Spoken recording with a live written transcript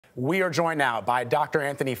We are joined now by Dr.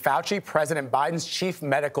 Anthony Fauci, President Biden's chief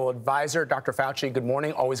medical advisor. Dr. Fauci, good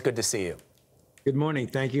morning. Always good to see you. Good morning.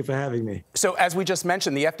 Thank you for having me. So as we just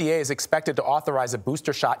mentioned, the FDA is expected to authorize a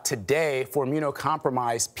booster shot today for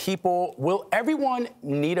immunocompromised people. Will everyone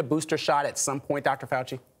need a booster shot at some point, Dr.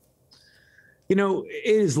 Fauci? You know, it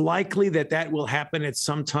is likely that will happen at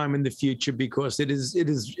some time in the future because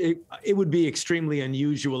it would be extremely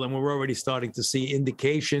unusual, and we're already starting to see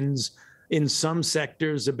indications in some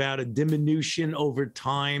sectors about a diminution over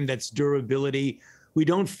time. That's durability. We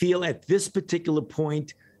don't feel at this particular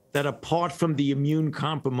point that apart from the immune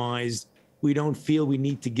compromised, we don't feel we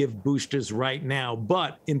need to give boosters right now.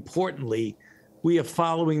 But importantly, we are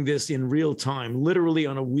following this in real time, literally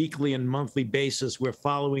on a weekly and monthly basis. We're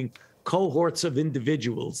following cohorts of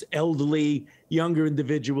individuals, elderly, younger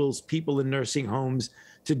individuals, people in nursing homes,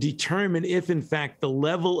 to determine if, in fact, the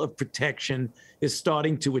level of protection is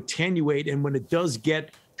starting to attenuate. And when it does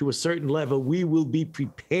get to a certain level, we will be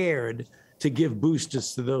prepared to give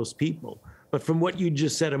boosters to those people. But from what you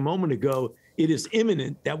just said a moment ago, it is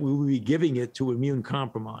imminent that we will be giving it to immune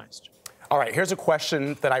compromised. All right, here's a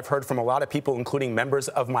question that I've heard from a lot of people, including members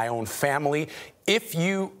of my own family. If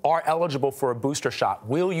you are eligible for a booster shot,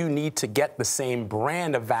 will you need to get the same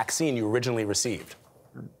brand of vaccine you originally received?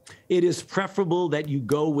 It is preferable that you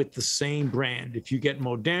go with the same brand. If you get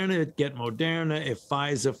Moderna, get Moderna. If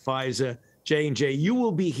Pfizer, J&J. You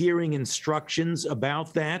will be hearing instructions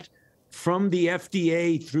about that from the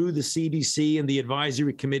FDA through the CDC and the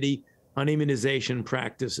Advisory Committee on Immunization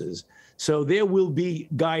Practices. So there will be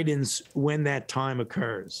guidance when that time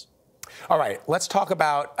occurs. All right, let's talk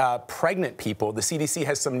about pregnant people. The CDC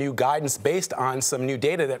has some new guidance based on some new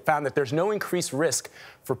data that found that there's no increased risk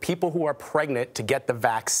for people who are pregnant to get the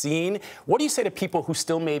vaccine. What do you say to people who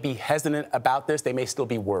still may be hesitant about this? They may still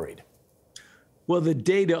be worried. Well, the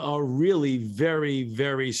data are really very,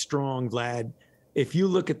 very strong, Vlad. If you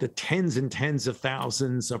look at the tens and tens of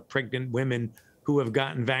thousands of pregnant women who have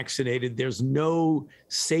gotten vaccinated, there's no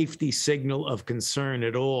safety signal of concern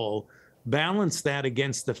at all. Balance that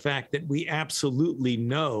against the fact that we absolutely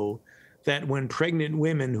know that when pregnant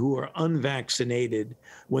women who are unvaccinated,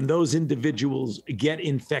 when those individuals get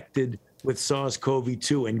infected with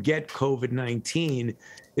SARS-CoV-2 and get COVID-19,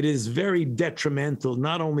 it is very detrimental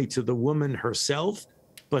not only to the woman herself,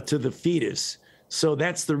 but to the fetus. So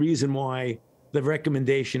that's the reason why the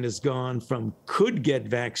recommendation has gone from could get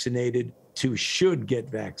vaccinated to should get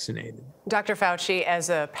vaccinated. Dr. Fauci, as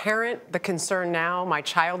a parent, the concern now, my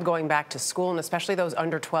child going back to school, and especially those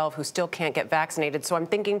under 12 who still can't get vaccinated. So I'm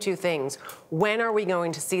thinking two things. When are we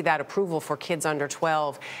going to see that approval for kids under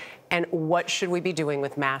 12? And what should we be doing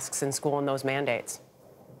with masks in school and those mandates?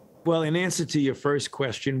 Well, in answer to your first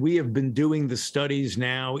question, we have been doing the studies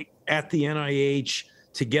now at the NIH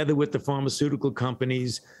together with the pharmaceutical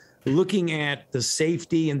companies, looking at the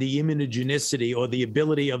safety and the immunogenicity, or the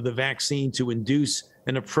ability of the vaccine to induce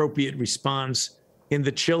an appropriate response in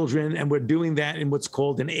the children. And we're doing that in what's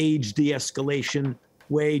called an age de-escalation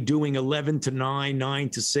way, doing 11 to 9, 9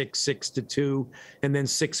 to 6, 6 to 2, and then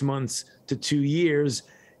 6 months to 2 years.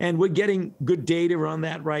 And we're getting good data on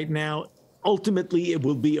that right now. Ultimately, it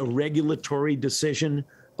will be a regulatory decision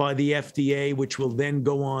by the FDA, which will then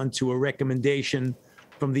go on to a recommendation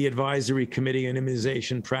from the Advisory Committee on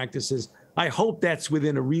Immunization Practices. I hope that's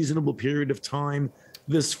within a reasonable period of time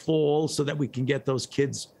this fall so that we can get those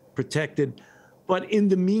kids protected. But in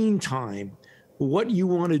the meantime, what you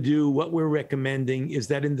want to do, what we're recommending, is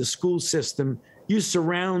that in the school system, you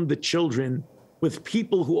surround the children with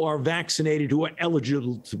people who are vaccinated, who are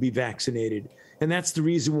eligible to be vaccinated. And that's the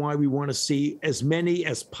reason why we want to see as many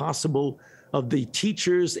as possible of the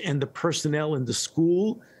teachers and the personnel in the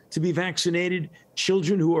school to be vaccinated.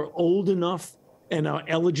 Children who are old enough and are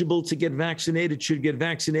eligible to get vaccinated should get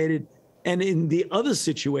vaccinated. And in the other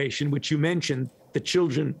situation, which you mentioned, the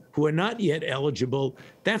children who are not yet eligible,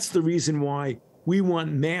 that's the reason why we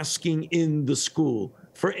want masking in the school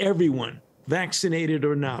for everyone, vaccinated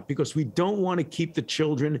or not, because we don't want to keep the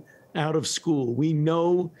children out of school. We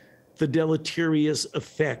know the deleterious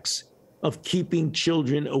effects of keeping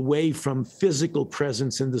children away from physical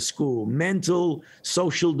presence in the school, mental,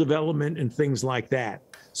 social development, and things like that.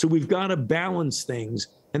 So we've got to balance things.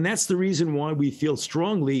 And that's the reason why we feel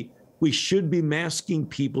strongly we should be masking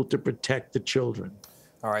people to protect the children.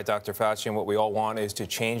 All right, Dr. Fauci, and what we all want is to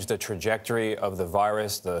change the trajectory of the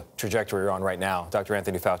virus, the trajectory we're on right now. Dr.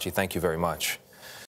 Anthony Fauci, thank you very much.